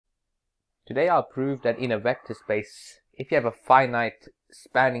Today I'll prove that in a vector space, if you have a finite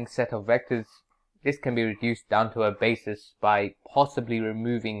spanning set of vectors, this can be reduced down to a basis by possibly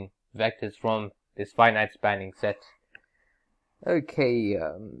removing vectors from this finite spanning set. Okay,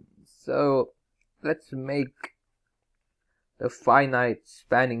 so let's make the finite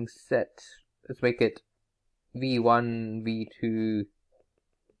spanning set, let's make it v1, v2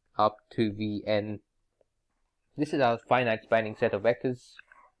 up to vn. This is our finite spanning set of vectors.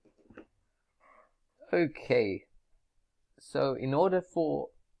 Okay, so in order for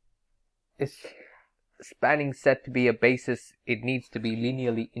this spanning set to be a basis, it needs to be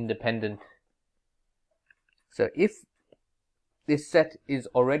linearly independent. So if this set is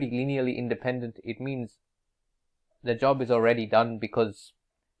already linearly independent, it means the job is already done because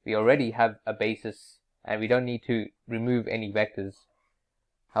we already have a basis and we don't need to remove any vectors.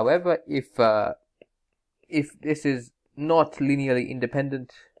 However, if this is not linearly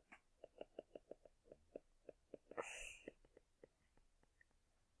independent,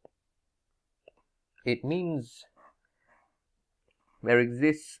 it means there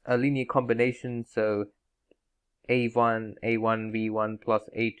exists a linear combination, so a1 v1 plus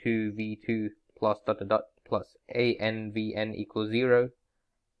a2 v2 plus dot dot dot plus an vn equals 0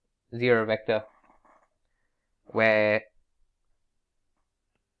 vector, where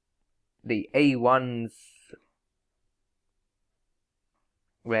the a1s,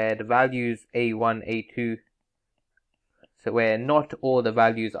 where the values a1, a2, so where not all the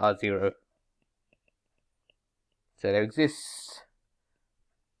values are 0. So there exists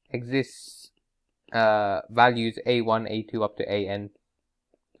values a1, a2 up to an.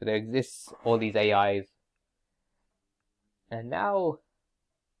 So there exists all these AIs. And now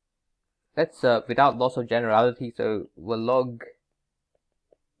let's without loss of generality, so we'll log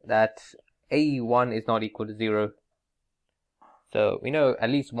that a1 is not equal to 0. So we know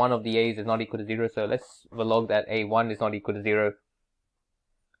at least one of the a's is not equal to 0, so let's log that a1 is not equal to 0.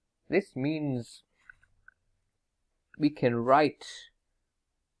 This means we can rearrange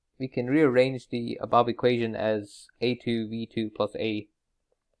the above equation as a2 v2 plus a3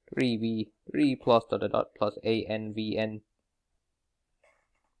 v3 plus dot dot dot plus an vn.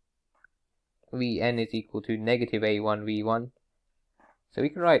 Vn is equal to negative a1 v1. So we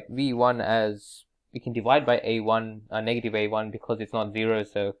can write v1 as, we can divide by a1, negative a1, because it's not 0,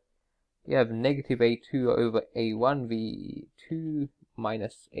 so we have negative a2 over a1 v2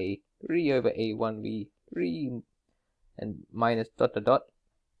 minus a3 over a1 v3 and minus dot dot dot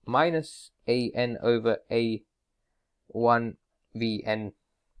minus an over a1 vn.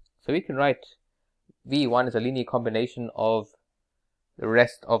 So we can write v1 as a linear combination of the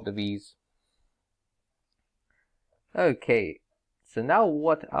rest of the v's. Okay, so now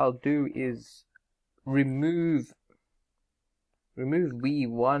what I'll do is remove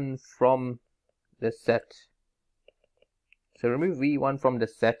v1 from the set. So remove v1 from the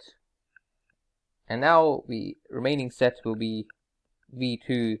set, and now the remaining set will be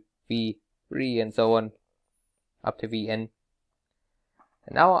v2, v3, and so on up to vn.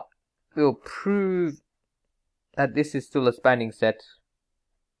 And now we'll prove that this is still a spanning set.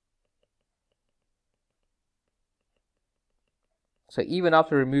 So even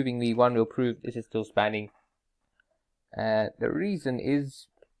after removing v1, we'll prove this is still spanning. The reason is,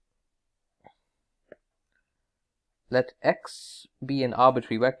 let x be an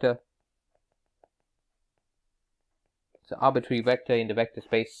arbitrary vector. So arbitrary vector in the vector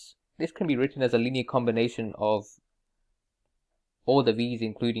space. This can be written as a linear combination of all the v's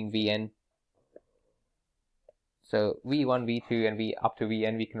including vn. So v1, v2, and v up to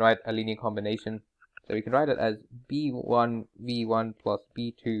vn, we can write a linear combination. So we can write it as b1 v1 plus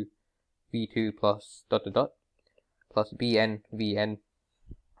b2 v2 plus dot dot dot plus bn vn.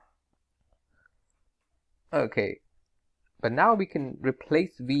 Okay, but now we can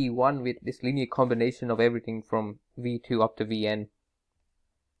replace v1 with this linear combination of everything from v2 up to vn.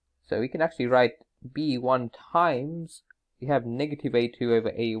 So we can actually write b1 times, we have negative a2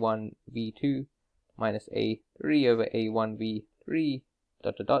 over a1 v2 minus a3 over a1 v3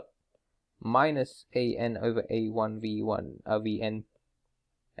 dot dot dot minus an over a1 v1 vn,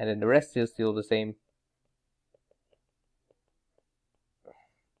 and then the rest is still the same.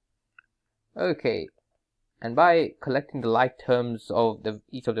 Okay, and by collecting the like terms of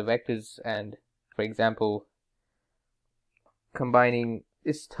each of the vectors, and for example combining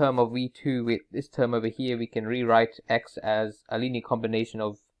this term of v2 with this term over here, we can rewrite x as a linear combination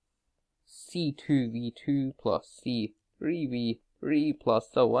of c2 v2 plus c3 v3 plus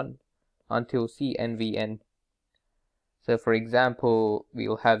so on until cn vn. So for example, we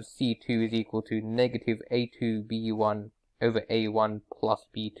will have c2 is equal to negative a2 b1 over a1 plus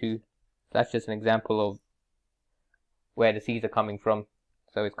b2. That's just an example of where the C's are coming from.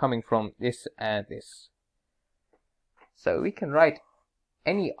 So it's coming from this and this. So we can write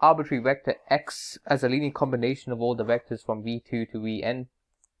any arbitrary vector x as a linear combination of all the vectors from v2 to vn.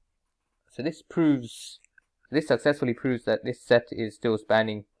 So this successfully proves that this set is still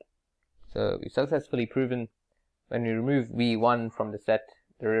spanning. So we've successfully proven when we remove v1 from the set,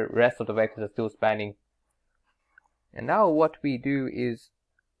 the rest of the vectors are still spanning. And now what we do is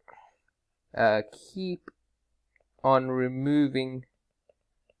keep on removing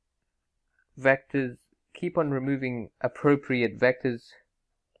vectors, keep on removing appropriate vectors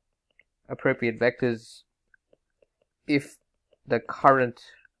if the current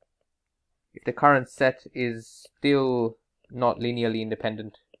set is still not linearly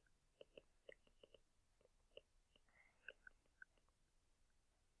independent.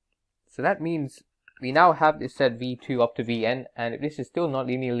 So that means we now have this set v2 up to vn, and if this is still not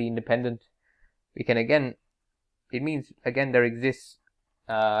linearly independent, we can again, it means again there exists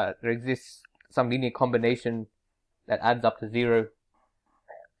some linear combination that adds up to 0,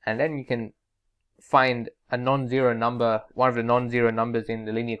 and then you can find a non-zero number, one of the non-zero numbers in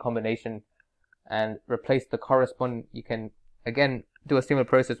the linear combination, and replace the corresponding. You can again do a similar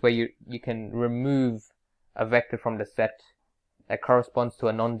process where you can remove a vector from the set that corresponds to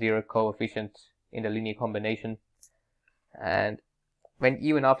a non-zero coefficient in the linear combination, and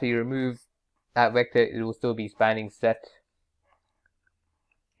even after you remove that vector, it will still be spanning set.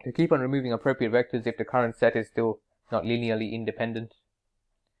 To keep on removing appropriate vectors if the current set is still not linearly independent,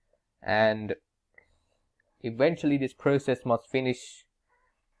 and eventually this process must finish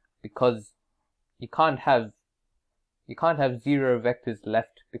because you can't have 0 vectors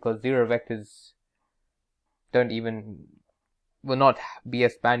left, because 0 vectors will not be a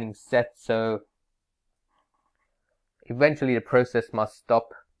spanning set. So eventually the process must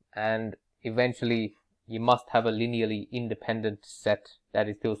stop, and eventually you must have a linearly independent set that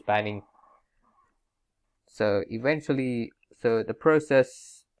is still spanning. So eventually, when the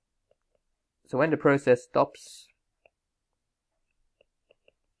process stops,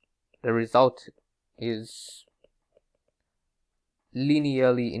 the result is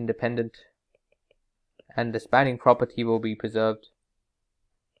linearly independent, and the spanning property will be preserved.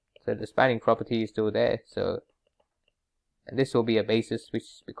 So the spanning property is still there. And this will be a basis,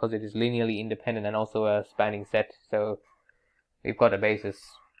 because it is linearly independent and also a spanning set. So we've got a basis.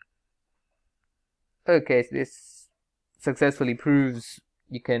 Okay, so this successfully proves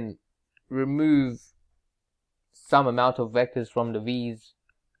you can remove some amount of vectors from the V's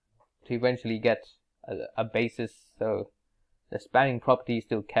to eventually get a basis. So the spanning property is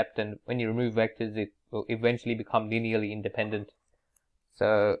still kept, and when you remove vectors, it will eventually become linearly independent.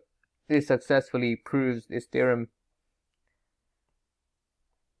 So this successfully proves this theorem.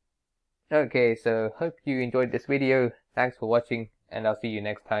 Okay, so hope you enjoyed this video. Thanks for watching, and I'll see you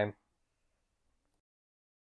next time.